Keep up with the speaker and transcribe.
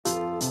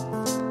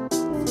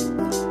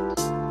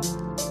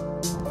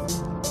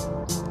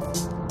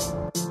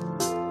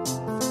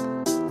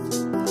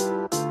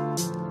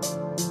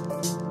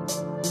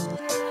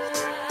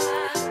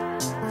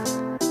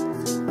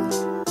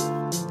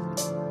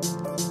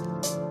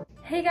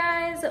Hey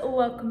guys,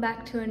 welcome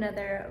back to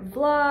another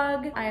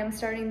vlog. I am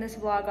starting this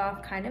vlog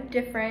off kind of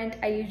different.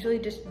 I usually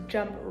just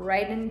jump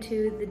right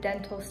into the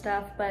dental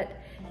stuff, but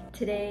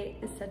today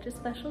is such a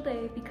special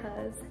day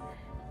because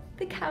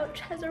the couch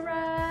has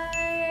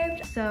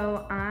arrived.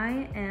 So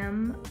I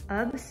am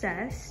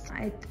obsessed.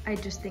 I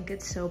just think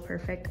it's so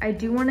perfect. I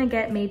do want to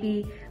get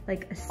maybe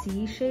like a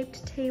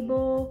C-shaped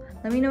table.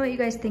 Let me know what you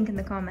guys think in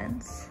the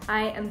comments.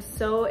 I am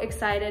so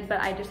excited,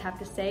 but I just have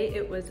to say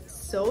it was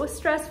so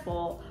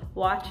stressful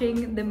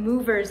watching the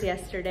movers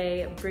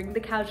yesterday bring the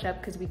couch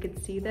up because we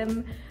could see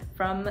them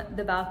from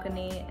the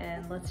balcony,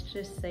 and let's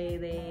just say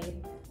they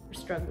were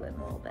struggling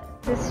a little bit.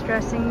 It's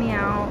stressing me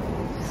out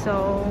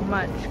so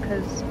much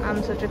because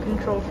I'm such a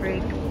control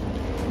freak,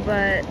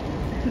 but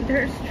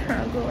they're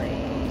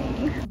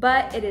struggling.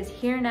 But it is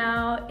here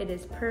now, it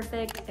is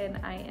perfect, and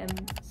I am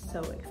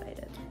so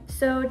excited.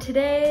 So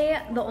today,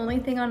 the only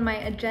thing on my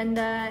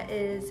agenda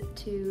is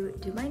to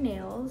do my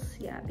nails.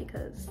 Yeah,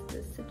 because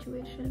this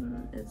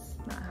situation is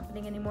not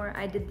happening anymore.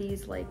 I did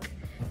these like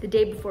the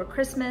day before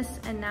Christmas,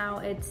 and now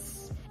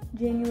it's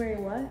January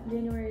what?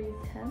 January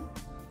 10th?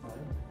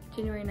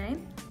 January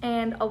 9th.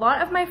 And a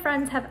lot of my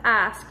friends have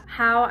asked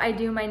how I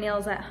do my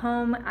nails at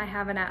home. I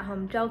have an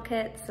at-home gel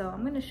kit, so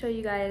I'm gonna show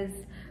you guys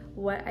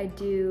what I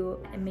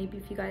do, and maybe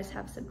if you guys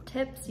have some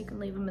tips, you can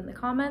leave them in the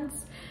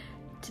comments.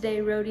 Today,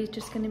 Rhodey's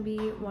just gonna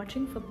be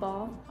watching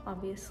football,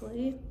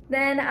 obviously.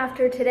 Then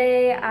after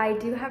today, I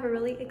do have a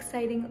really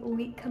exciting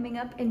week coming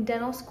up in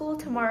dental school.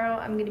 Tomorrow,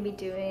 I'm gonna be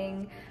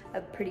doing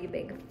a pretty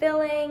big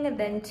filling.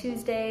 Then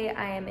Tuesday,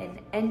 I am in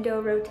endo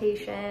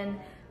rotation.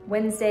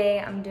 Wednesday,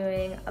 I'm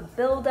doing a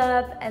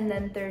build-up, and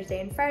then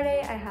Thursday and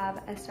Friday, I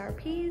have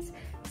SRPs.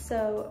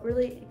 So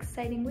really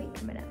exciting week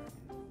coming up.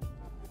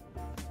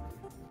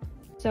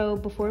 So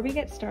before we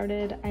get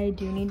started, I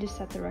do need to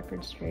set the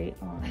record straight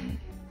on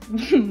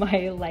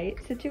my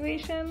light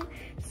situation.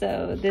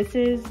 So this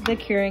is the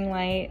curing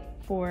light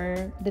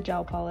for the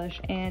gel polish,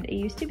 and it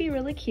used to be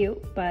really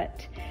cute,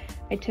 but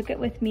I took it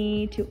with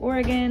me to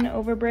Oregon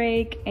over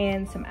break,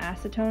 and some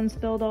acetone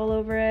spilled all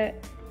over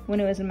it when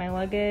it was in my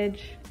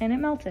luggage, and it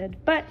melted,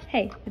 but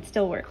hey, it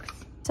still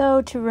works.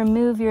 So to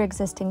remove your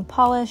existing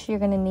polish, you're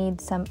gonna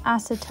need some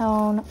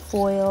acetone,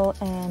 foil,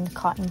 and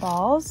cotton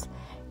balls.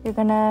 You're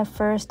gonna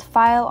first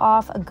file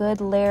off a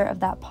good layer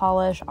of that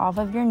polish off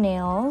of your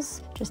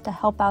nails, just to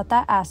help out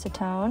that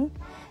acetone.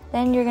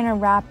 Then you're gonna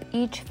wrap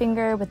each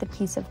finger with a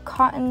piece of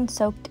cotton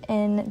soaked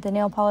in the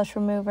nail polish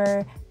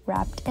remover,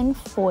 wrapped in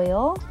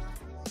foil.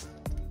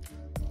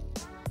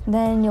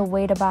 Then you'll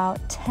wait about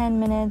 10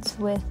 minutes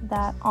with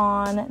that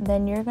on.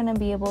 Then you're gonna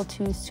be able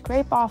to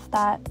scrape off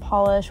that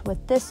polish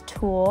with this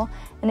tool,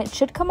 and it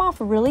should come off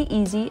really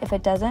easy. If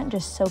it doesn't,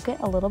 just soak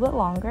it a little bit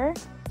longer.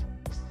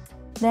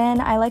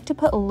 Then I like to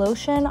put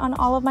lotion on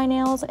all of my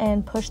nails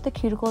and push the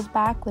cuticles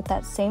back with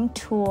that same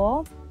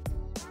tool.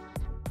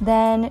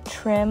 Then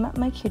trim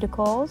my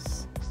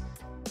cuticles.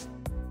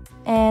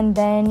 And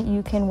then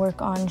you can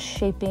work on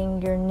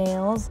shaping your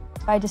nails.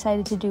 I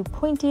decided to do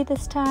pointy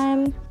this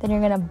time. Then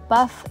you're gonna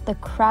buff the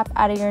crap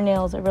out of your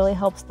nails. It really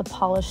helps the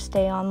polish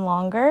stay on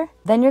longer.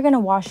 Then you're gonna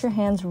wash your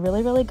hands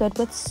really, really good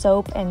with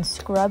soap and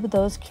scrub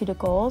those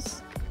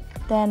cuticles.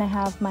 Then I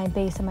have my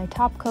base and my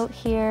top coat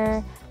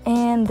here.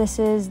 And this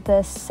is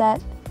the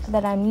set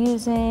that I'm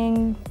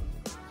using.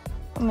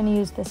 I'm gonna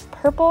use this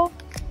purple.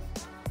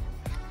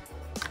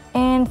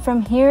 And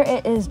from here,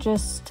 it is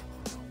just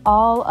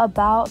all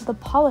about the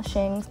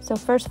polishing. So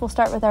first we'll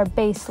start with our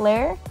base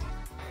layer.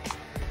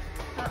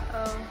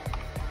 Uh-oh.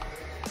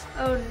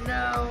 Oh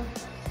no.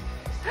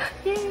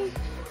 Yay.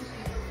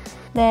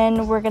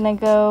 Then we're gonna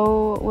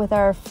go with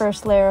our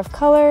first layer of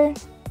color.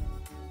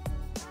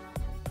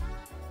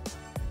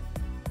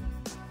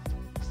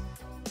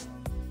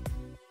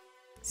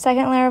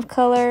 Second layer of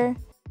color,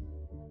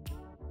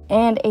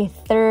 and a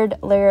third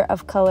layer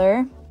of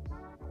color,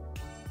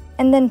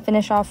 and then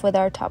finish off with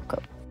our top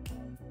coat.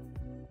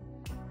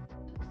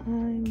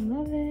 I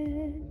love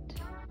it.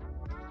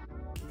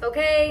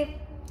 Okay,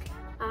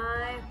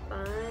 I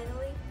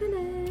finally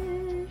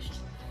finished.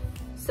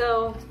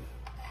 So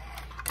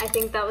I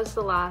think that was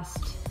the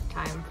last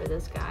time for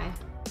this guy.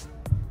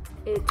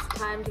 It's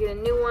time to get a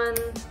new one.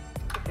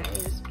 Okay,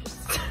 just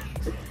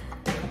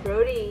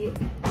Rhodey.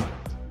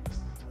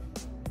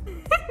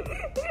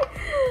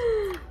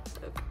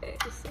 Okay,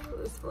 so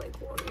this like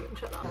won't even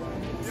shut off.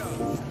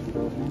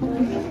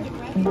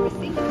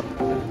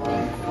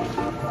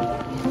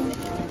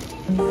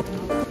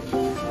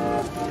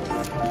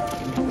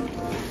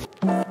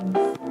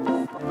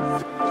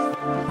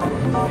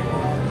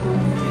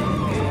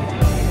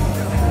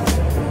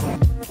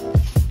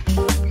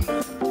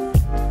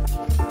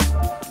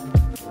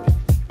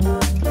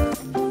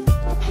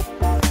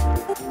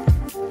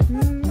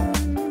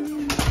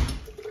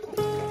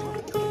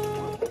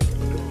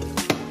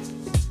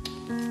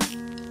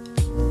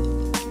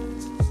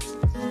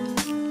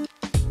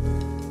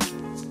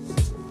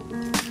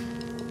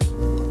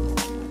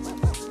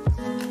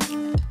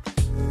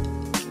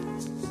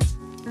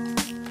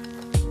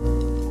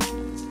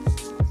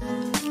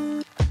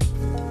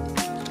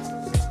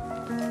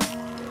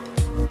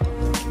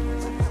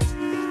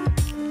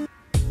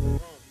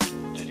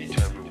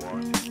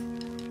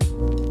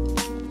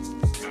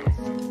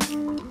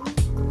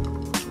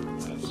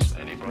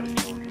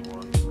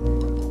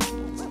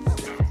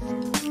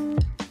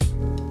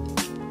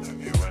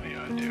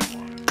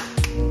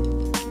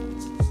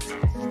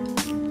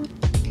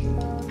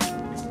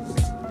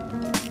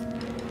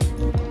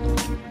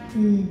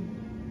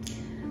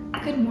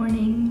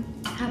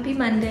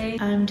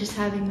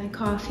 having my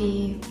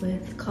coffee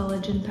with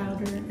collagen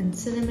powder and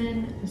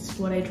cinnamon. It's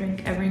what I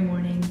drink every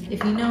morning.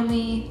 If you know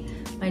me,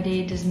 my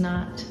day does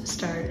not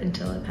start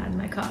until I've had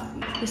my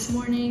coffee. This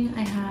morning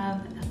I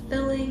have a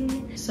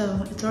filling,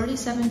 so it's already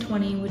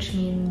 7:20, which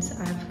means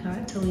I've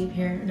got to leave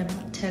here in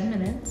about 10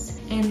 minutes.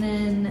 And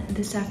then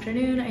this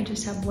afternoon I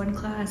just have one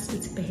class.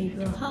 It's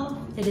behavioral health.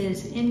 It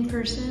is in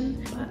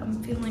person, but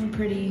I'm feeling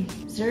pretty.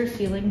 Is there a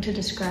feeling to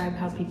describe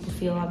how people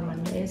feel on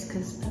Mondays?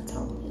 Because that's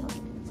how I feel.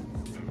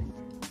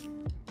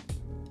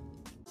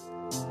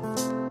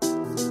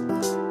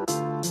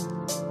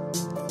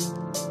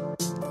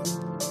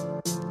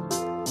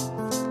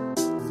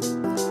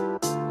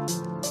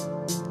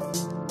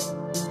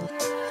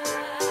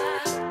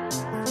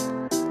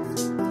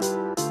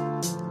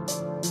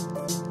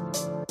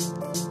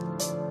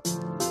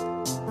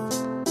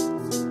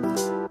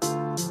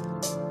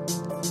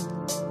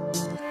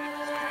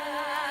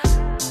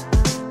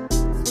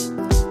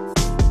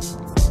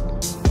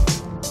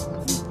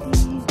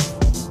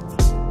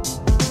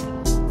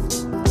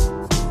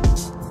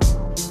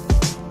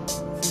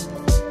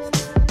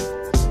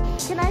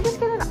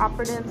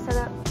 Operative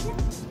setup.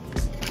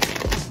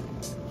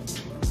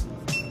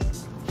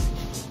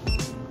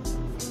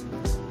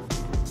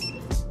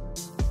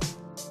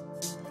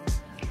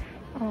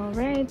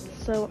 Alright,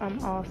 so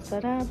I'm all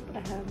set up. I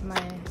have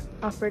my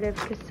operative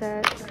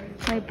cassette,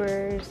 my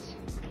burrs,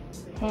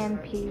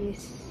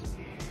 handpiece,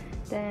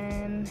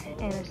 then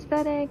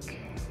anesthetic,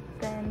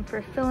 then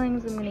for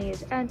fillings I'm going to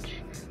use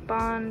etch,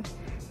 bond,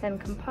 then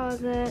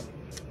composite,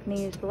 I'm going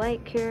to use the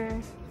light cure,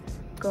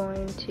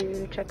 going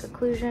to check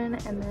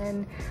occlusion, and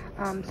then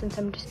since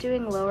I'm just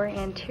doing lower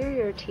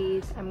anterior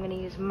teeth, I'm going to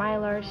use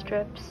mylar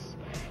strips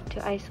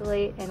to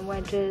isolate and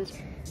wedges.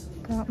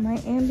 Got my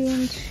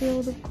Ambience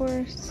shield, of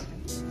course.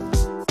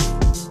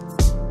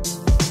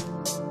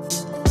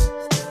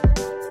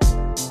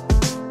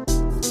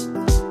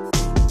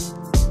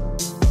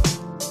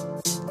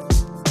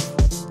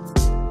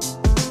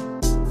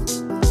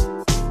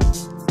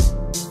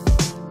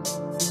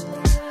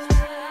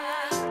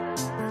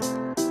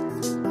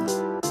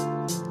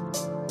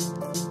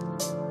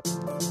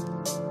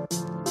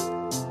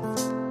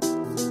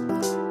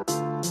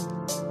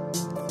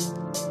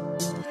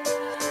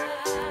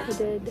 I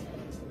did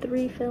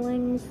 3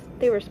 fillings.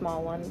 They were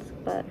small ones,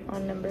 but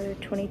on number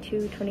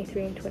 22,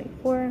 23, and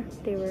 24,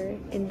 they were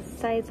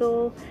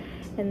incisal.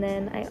 And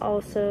then I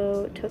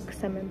also took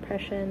some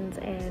impressions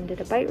and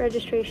did a bite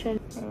registration.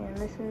 And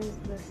this is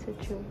the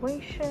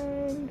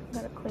situation. I'm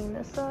gonna clean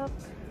this up.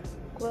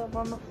 Glove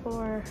on the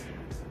floor.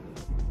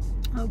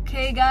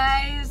 Okay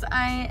guys,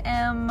 I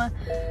am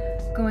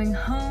going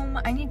home.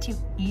 I need to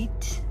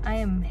eat. I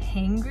am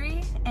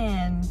hangry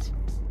and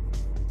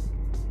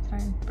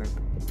sorry, burp.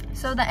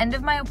 So the end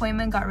of my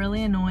appointment got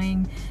really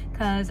annoying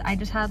because I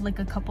just had like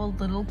a couple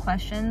little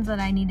questions that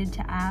I needed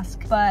to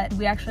ask, but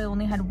we actually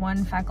only had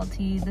one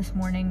faculty this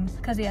morning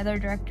because the other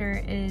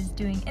director is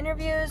doing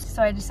interviews.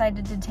 So I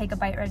decided to take a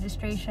bite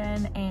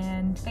registration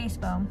and face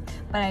foam,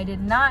 but I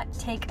did not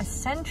take a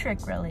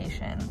centric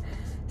relation.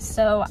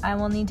 So I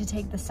will need to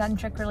take the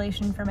centric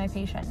relation for my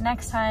patient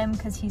next time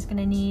because he's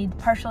gonna need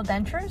partial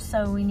dentures.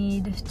 So we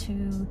need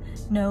to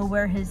know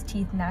where his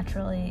teeth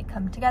naturally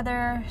come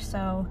together.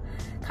 So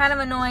kind of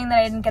annoying that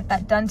I didn't get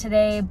that done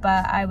today,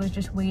 but I was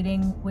just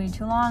waiting way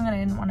too long and I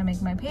didn't want to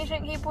make my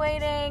patient keep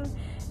waiting,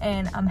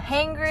 and I'm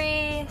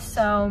hangry,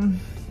 so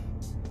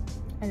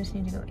I just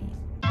need to go eat.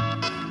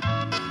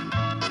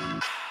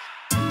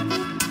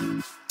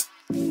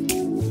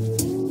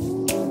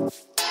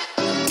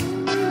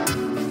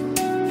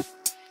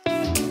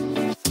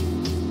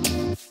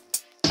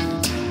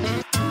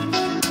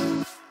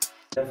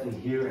 Definitely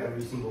hear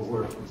every single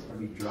word,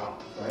 every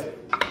drop, right?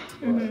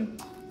 Mm-hmm.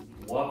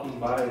 Walking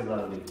by is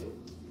not a big deal.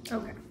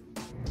 Okay,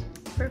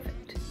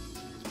 perfect.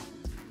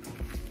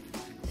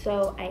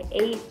 So I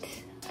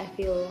ate, I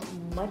feel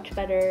much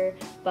better,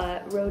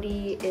 but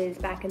Rody is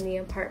back in the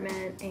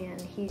apartment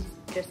and he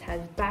just has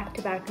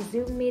back-to-back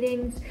Zoom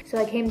meetings. So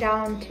I came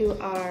down to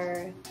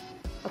our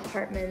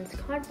apartment's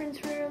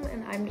conference room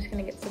and I'm just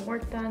gonna get some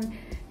work done,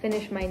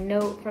 finish my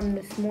note from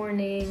this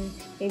morning,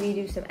 maybe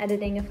do some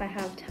editing if I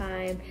have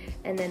time,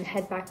 and then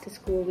head back to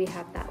school. We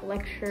have that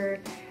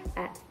lecture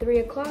at 3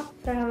 o'clock.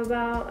 So I have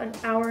about an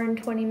hour and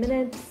 20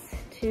 minutes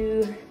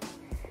to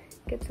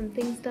get some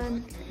things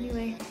done.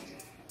 Anyway,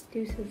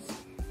 deuces.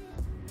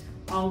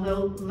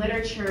 Although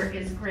literature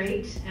is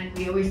great and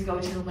we always go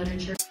to the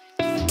literature.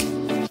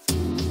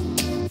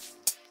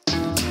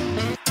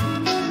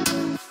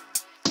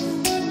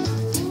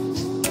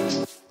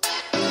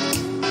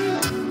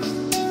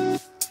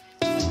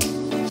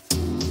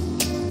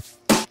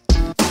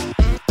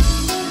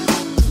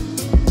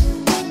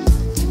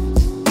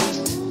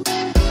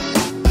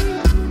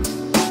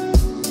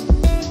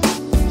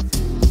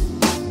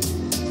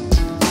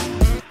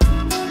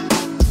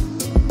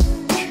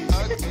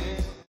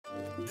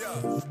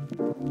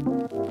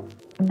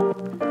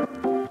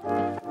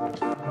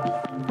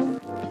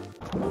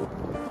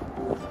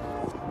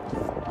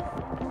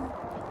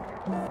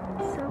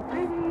 So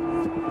pretty,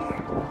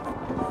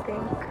 I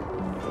think.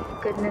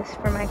 goodness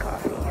for my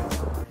coffee.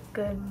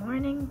 Good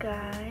morning,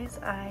 guys.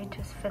 I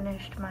just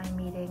finished my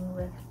meeting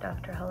with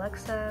Dr.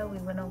 Alexa. We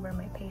went over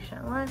my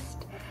patient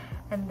list,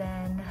 and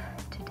then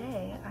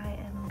today I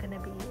am gonna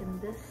be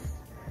in this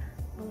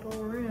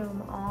little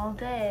room all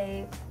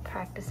day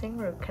practicing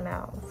root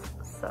canals.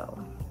 So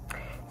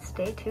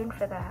stay tuned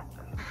for that.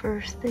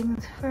 First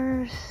things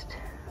first,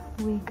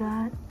 we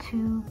got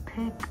to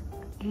pick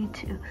a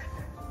tooth.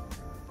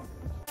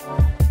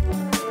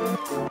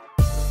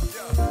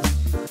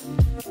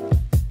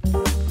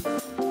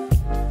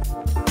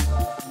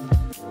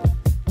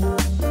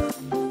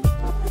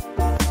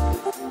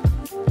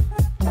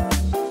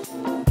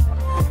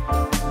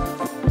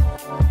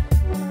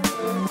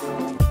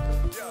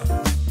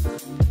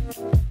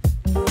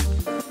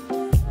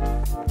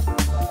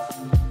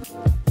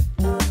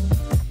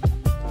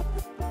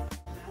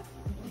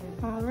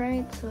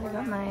 Alright, so I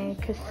got my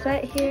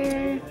cassette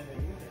here,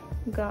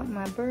 got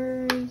my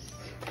burrs,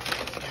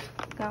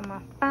 got my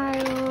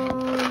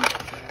files,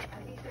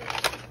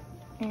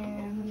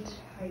 and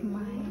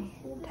my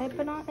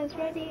typodont is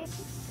ready.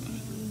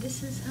 And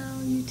this is how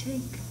you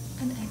take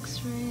an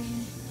x-ray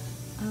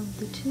of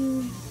the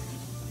tooth.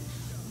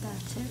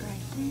 That's it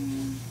right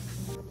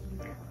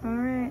there.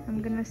 Alright,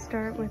 I'm gonna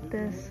start with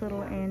this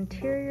little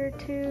anterior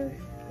tooth.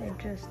 I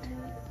just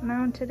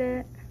mounted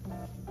it.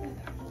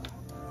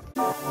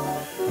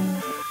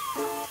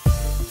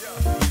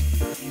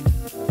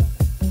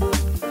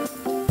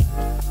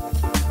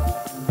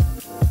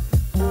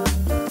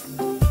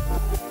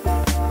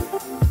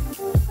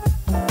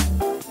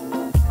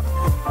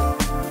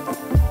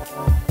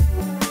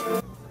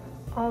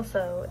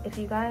 Also, if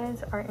you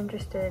guys are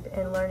interested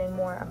in learning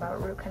more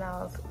about root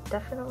canals,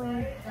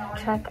 definitely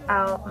check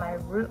out my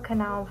root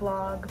canal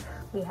vlog.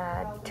 We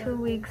had 2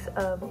 weeks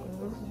of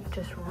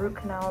just root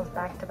canals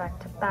back to back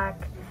to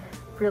back.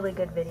 Really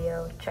good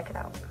video, check it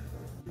out.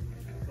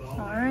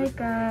 Alright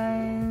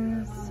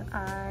guys,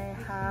 I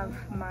have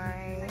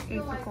my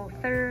apical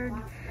third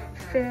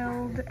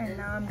filled, and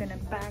now I'm gonna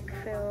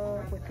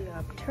backfill with the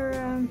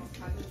obtura.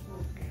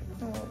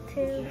 A little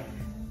tooth.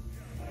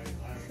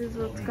 This is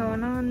what's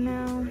going on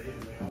now.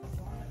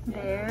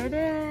 There it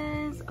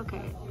is.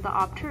 Okay, the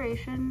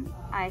obturation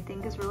I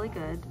think is really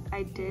good.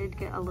 I did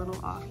get a little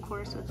off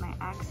course with my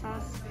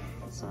access,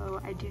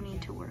 so I do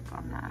need to work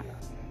on that.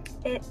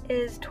 It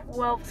is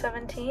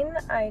 12:17.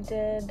 I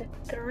did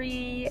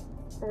 3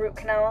 root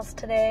canals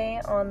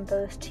today on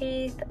those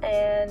teeth,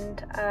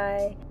 and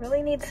I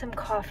really need some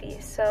coffee,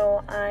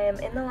 so I am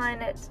in the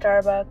line at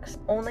Starbucks.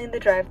 Only the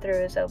drive-thru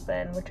is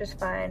open, which is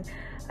fine.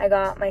 I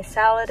got my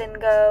salad and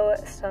go,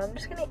 so I'm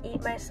just gonna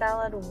eat my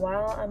salad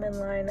while I'm in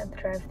line at the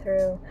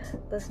drive-thru,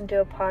 listen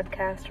to a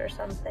podcast or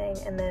something,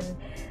 and then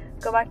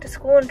go back to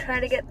school and try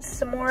to get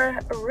some more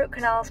root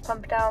canals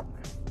pumped out.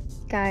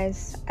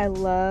 Guys, I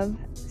love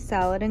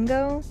salad and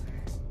go.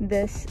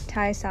 This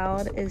Thai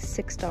salad is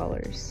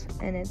 $6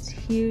 and it's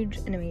huge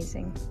and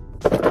amazing.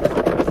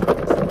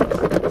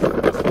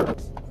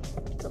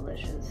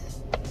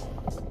 Delicious.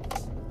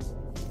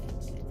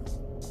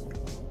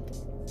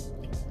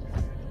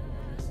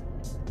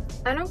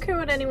 I don't care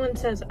what anyone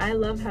says, I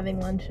love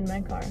having lunch in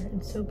my car.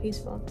 It's so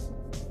peaceful.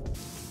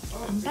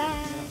 I'm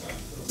back.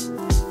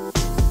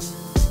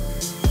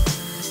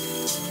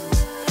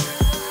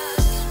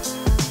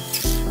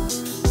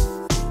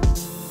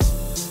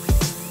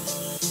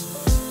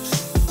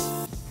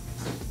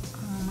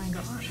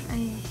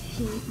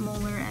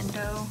 Molar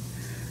endo.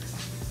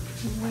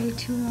 Way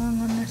too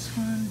long on this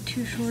one,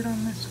 too short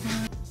on this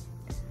one.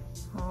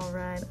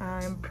 Alright,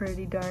 I'm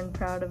pretty darn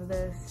proud of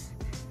this.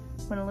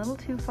 Went a little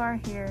too far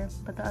here,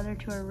 but the other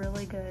 2 are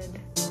really good.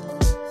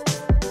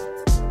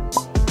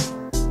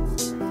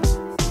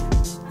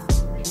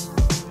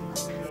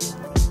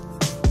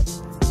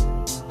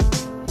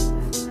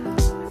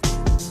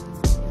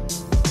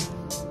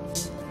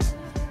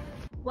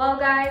 Well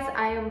guys,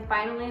 I am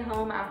finally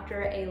home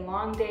after a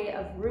long day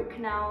of root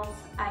canals.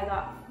 I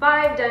got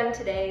 5 done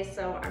today,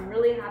 so I'm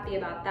really happy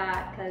about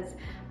that because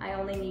I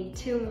only need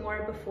 2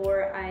 more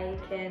before I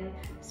can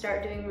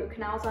start doing root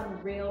canals on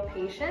real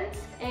patients.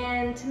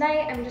 And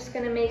tonight I'm just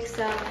gonna make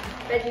some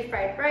veggie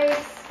fried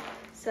rice,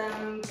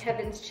 some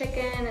Kevin's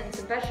chicken, and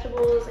some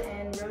vegetables,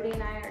 and Rhodey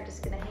and I are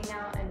just gonna hang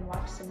out and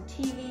watch some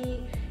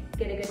TV,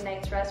 get a good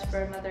night's rest for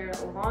another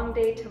long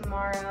day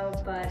tomorrow.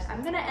 But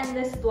I'm gonna end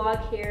this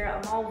vlog here.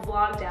 I'm all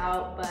vlogged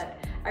out, but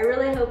I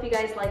really hope you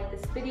guys liked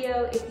this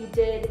video. If you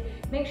did,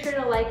 make sure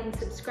to like and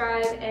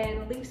subscribe,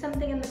 and leave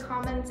something in the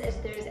comments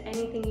if there's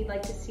anything you'd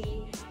like to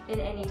see in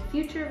any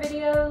future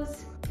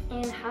videos.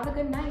 And have a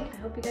good night. I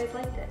hope you guys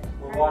liked it.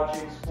 We're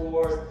watching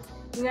sports.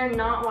 We are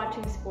not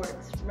watching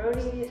sports.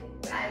 Rhodey,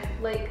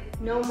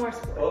 no more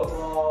sports.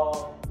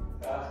 Football,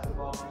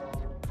 basketball.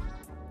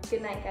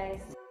 Good night,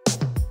 guys.